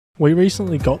We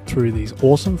recently got through these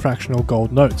awesome fractional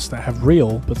gold notes that have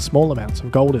real but small amounts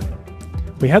of gold in them.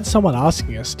 We had someone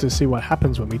asking us to see what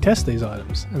happens when we test these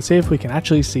items and see if we can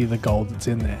actually see the gold that's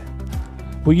in there.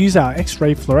 We'll use our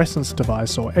X-ray fluorescence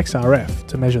device, or XRF,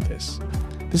 to measure this.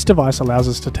 This device allows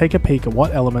us to take a peek at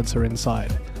what elements are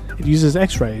inside. It uses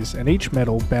X-rays and each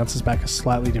metal bounces back a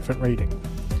slightly different reading.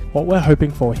 What we're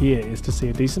hoping for here is to see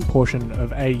a decent portion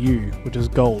of AU, which is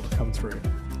gold, come through.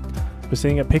 We're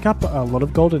seeing it pick up a lot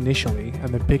of gold initially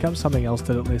and then pick up something else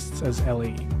that it lists as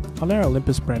LE. On our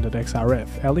Olympus branded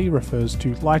XRF, LE refers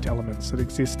to light elements that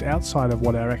exist outside of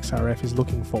what our XRF is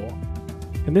looking for.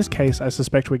 In this case, I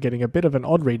suspect we're getting a bit of an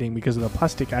odd reading because of the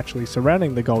plastic actually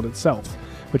surrounding the gold itself,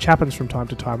 which happens from time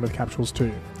to time with capsules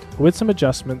too. But with some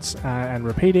adjustments and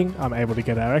repeating, I'm able to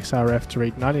get our XRF to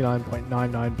read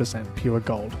 99.99% pure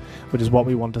gold, which is what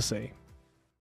we want to see.